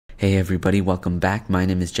Hey everybody, welcome back. My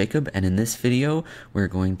name is Jacob, and in this video we're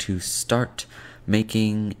going to start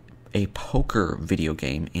making a poker video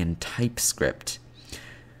game in TypeScript.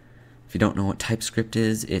 If you don't know what TypeScript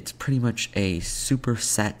is, it's pretty much a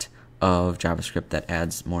superset of JavaScript that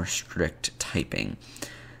adds more strict typing.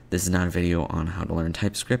 This is not a video on how to learn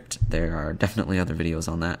TypeScript. There are definitely other videos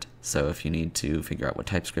on that, so if you need to figure out what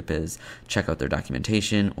TypeScript is, check out their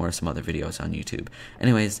documentation or some other videos on YouTube.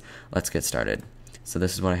 Anyways, let's get started. So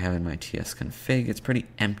this is what I have in my tsconfig. It's pretty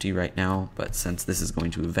empty right now, but since this is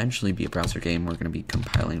going to eventually be a browser game, we're going to be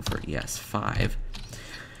compiling for ES5.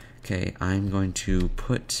 Okay, I'm going to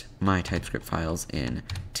put my TypeScript files in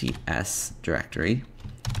ts directory.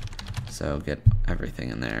 So get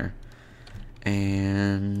everything in there.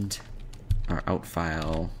 And our out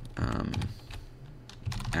file,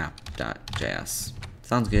 app.js.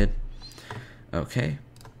 Sounds good. Okay.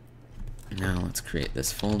 Now let's create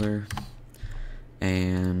this folder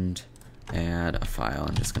and add a file.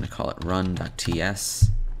 I'm just going to call it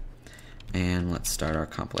run.ts, and let's start our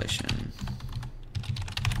compilation.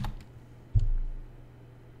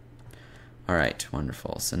 Alright,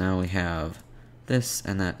 wonderful. So now we have this,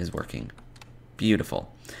 and that is working.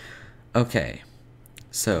 Beautiful. Okay,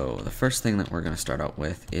 so the first thing that we're going to start out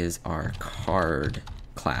with is our card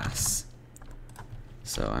class.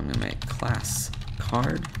 So I'm going to make class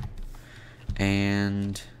card,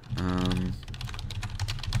 and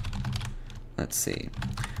let's see,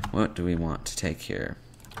 what do we want to take here?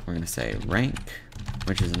 We're going to say rank,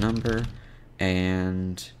 which is a number,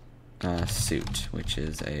 and suit, which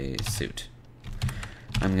is a suit.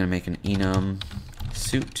 I'm going to make an enum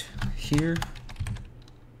suit here,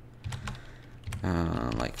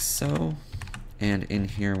 like so, and in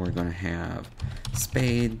here we're going to have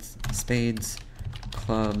spades,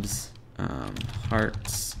 clubs,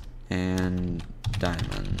 hearts, and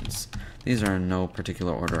diamonds. These are in no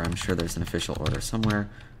particular order. I'm sure there's an official order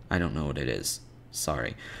somewhere. I don't know what it is.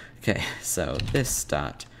 Sorry. Okay, so this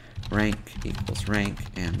dot rank equals rank,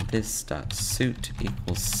 and this dot suit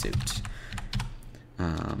equals suit.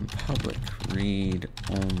 Public read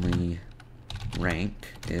only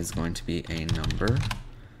rank is going to be a number.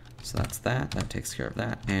 So that's that. That takes care of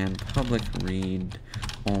that. And public read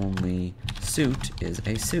only suit is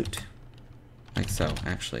a suit. Like so,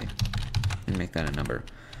 actually. And make that a number.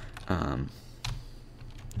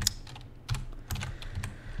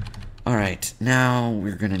 Alright, now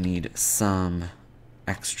we're going to need some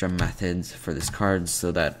extra methods for this card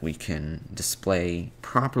so that we can display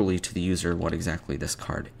properly to the user what exactly this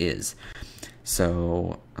card is.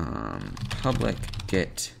 So, public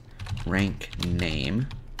get rank name.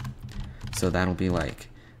 So that'll be like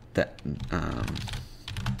that.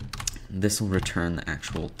 This will return the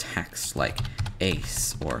actual text, like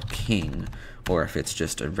ace or king, or if it's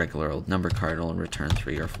just a regular old number card, it'll return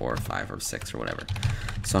 3 or 4 or 5 or 6 or whatever.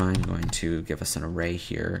 So I'm going to give us an array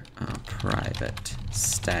here, private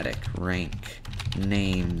static rank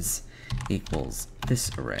names equals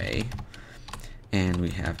this array, and we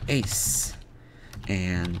have ace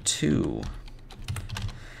and 2,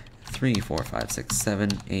 3, 4, 5, 6, 7,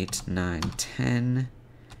 8, 9, 10,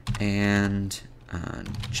 and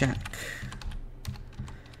jack,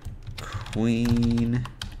 queen,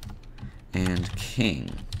 and king.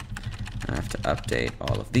 I have to update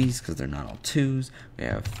all of these because they're not all 2s. We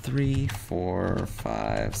have 3, 4,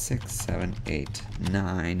 5, 6, 7, 8,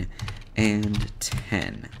 9, and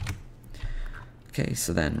 10. Okay,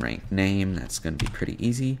 so then rank name, that's going to be pretty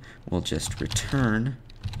easy. We'll just return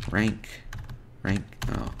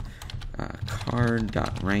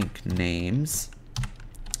card.rank names,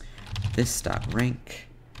 this dot rank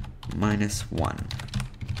 -1,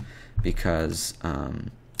 because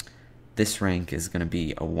this rank is going to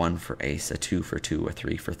be a 1 for ace, a 2 for 2, a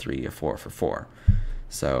 3 for 3, a 4 for 4.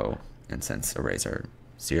 So, and since arrays are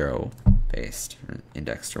 0 based, or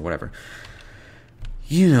indexed, or whatever,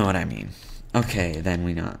 you know what I mean. Okay, then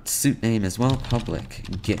we got suit name as well. Public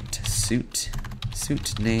get suit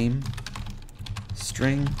name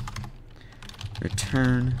string,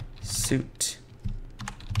 return suit,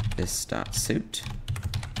 this dot suit.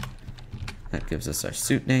 That gives us our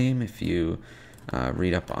suit name. If you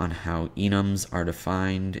read up on how enums are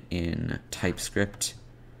defined in TypeScript,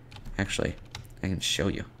 actually, I can show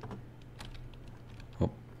you.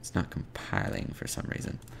 Oh, it's not compiling for some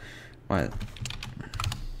reason. Why?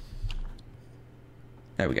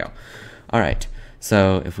 There we go. Alright,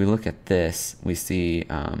 so if we look at this, we see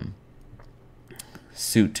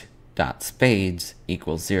suit.spades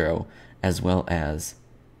equals 0, as well as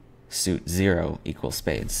suit 0 equals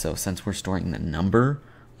spades. So since we're storing the number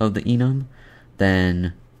of the enum,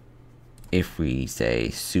 then if we say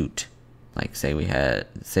suit Like say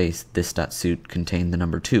this dot suit contained the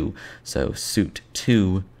number 2, so suit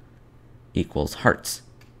 2 equals hearts.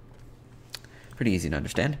 Pretty easy to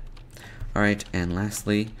understand. All right, and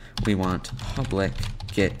lastly, we want public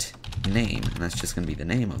get name, and that's just going to be the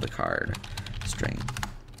name of the card string.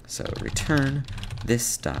 So return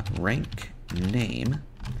this dot rank name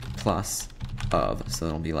plus of, so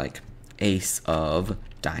it'll be like ace of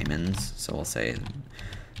diamonds. So we'll say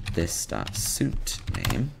this dot suit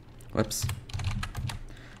name,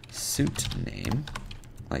 suit name,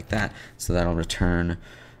 like that. So that'll return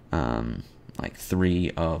like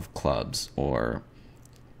 3 of clubs or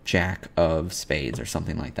jack of spades or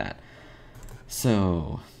something like that.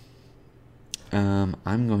 So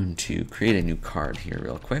I'm going to create a new card here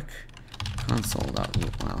real quick. I'm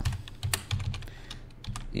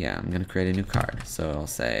going to create a new card. So I'll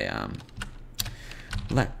say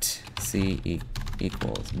let C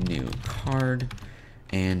equals new card,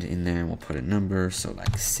 and in there we'll put a number, so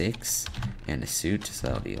like 6, and a suit, so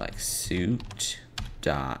that'll be like suit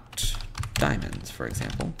dot diamonds, for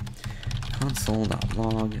example.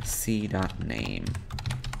 Console.log c.name,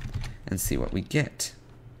 and see what we get.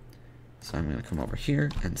 So I'm going to come over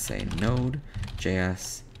here and say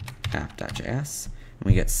node.js app.js, and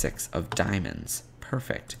we get 6 of diamonds.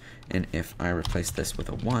 Perfect. And if I replace this with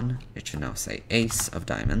a 1, it should now say ace of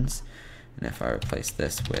diamonds. And if I replace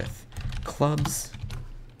this with clubs,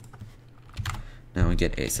 now we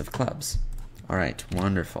get ace of clubs. All right,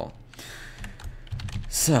 wonderful.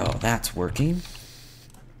 So that's working.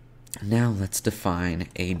 Now let's define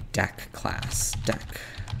a deck class.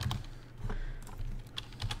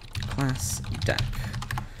 Class deck.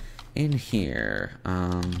 In here,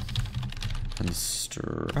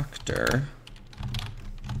 constructor.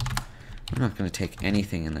 We're not going to take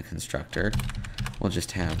anything in the constructor. We'll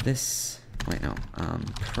just have this. Wait, no.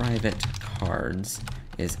 Private cards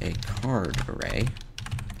is a card array.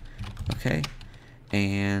 Okay.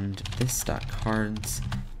 And this dot cards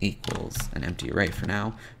equals an empty array for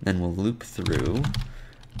now. Then we'll loop through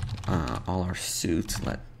all our suits.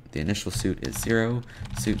 Let the initial suit is 0,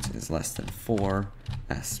 suits is less than 4,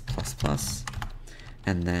 s++,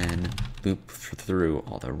 and then loop through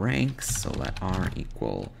all the ranks. So let r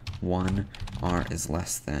equal 1, r is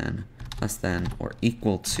less than or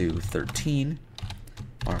equal to 13,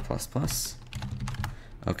 r++.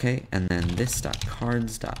 Okay, and then this dot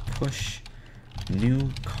cards dot push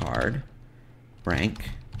new card rank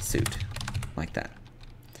suit, like that.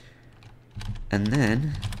 And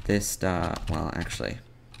then this dot, well, actually,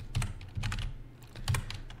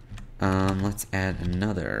 let's add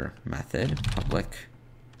another method, public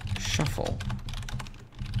shuffle.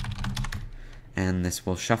 And this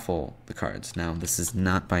will shuffle the cards. Now, this is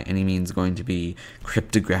not by any means going to be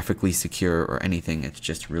cryptographically secure or anything. It's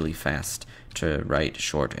just really fast to write,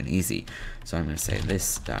 short, and easy. So I'm going to say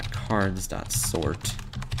this.cards.sort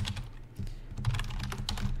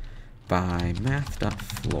by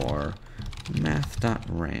math.floor,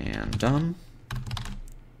 math.random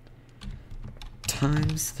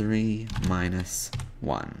times 3 minus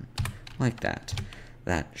 1, like that.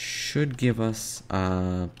 That should give us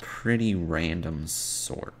a pretty random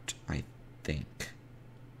sort, I think.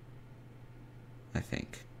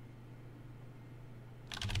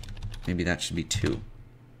 Maybe that should be 2.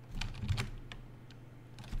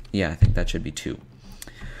 Yeah, I think that should be 2.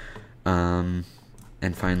 And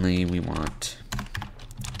finally, we want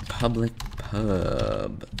public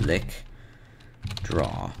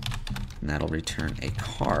draw, and that'll return a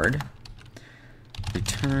card.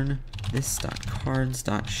 Return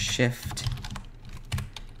this.cards.shift,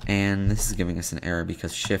 and this is giving us an error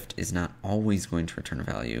because shift is not always going to return a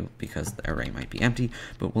value because the array might be empty,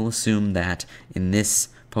 but we'll assume that in this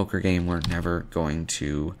poker game we're never going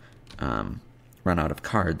to run out of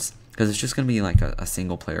cards, because it's just going to be like a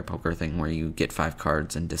single player poker thing where you get 5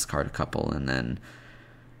 cards and discard a couple, and then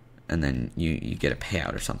you get a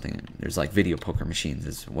payout or something. There's like video poker machines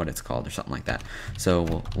is what it's called, or something like that.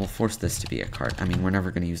 So we'll force this to be a card. I mean, we're never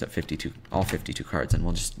going to use up all 52 cards, and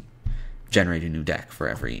we'll just generate a new deck for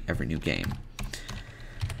every new game.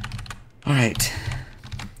 All right.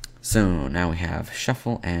 So now we have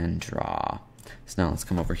shuffle and draw. So now let's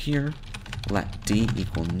come over here. Let d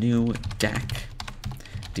equal new deck.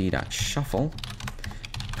 d.shuffle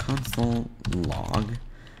console log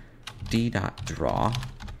d.draw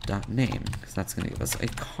name, because that's going to give us a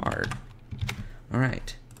card. All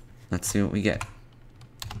right, let's see what we get.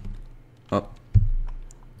 Oh,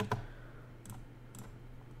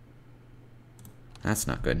 that's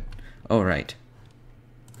not good. Oh, right.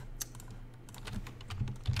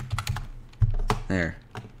 There.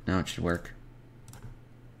 Now it should work.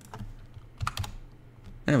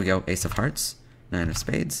 There we go. Ace of hearts, 9 of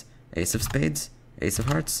spades, ace of spades, ace of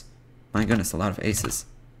hearts. My goodness, a lot of aces.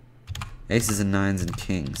 Aces and nines and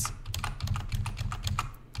kings.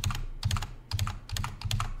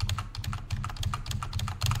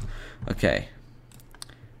 Okay.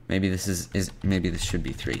 Maybe this maybe this should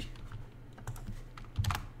be 3.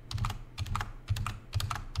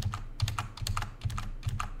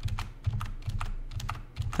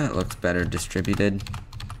 That looks better distributed.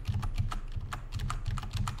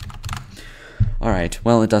 Alright,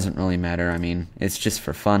 well, it doesn't really matter. I mean, it's just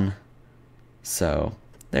for fun. So,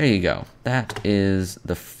 there you go. That is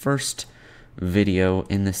the first video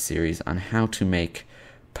in this series on how to make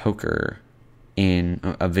poker in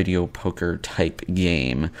a video poker type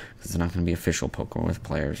game. It's not going to be official poker with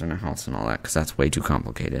players in a house and all that, because that's way too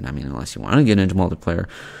complicated. I mean, unless you want to get into multiplayer.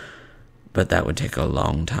 But that would take a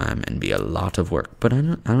long time and be a lot of work. But I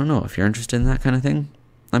don't know. If you're interested in that kind of thing,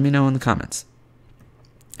 let me know in the comments.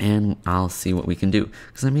 And I'll see what we can do.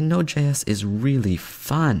 Because, I mean, Node.js is really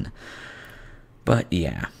fun. But,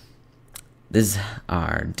 yeah. This is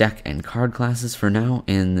our deck and card classes for now.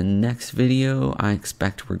 In the next video, I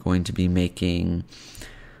expect we're going to be making,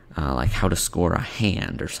 like, how to score a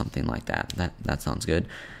hand or something like that. That sounds good.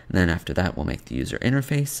 And then after that, we'll make the user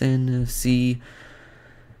interface and see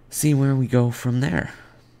where we go from there.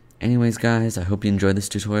 Anyways, guys, I hope you enjoyed this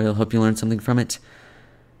tutorial. Hope you learned something from it.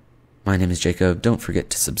 My name is Jacob. Don't forget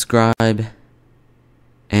to subscribe,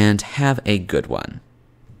 and have a good one.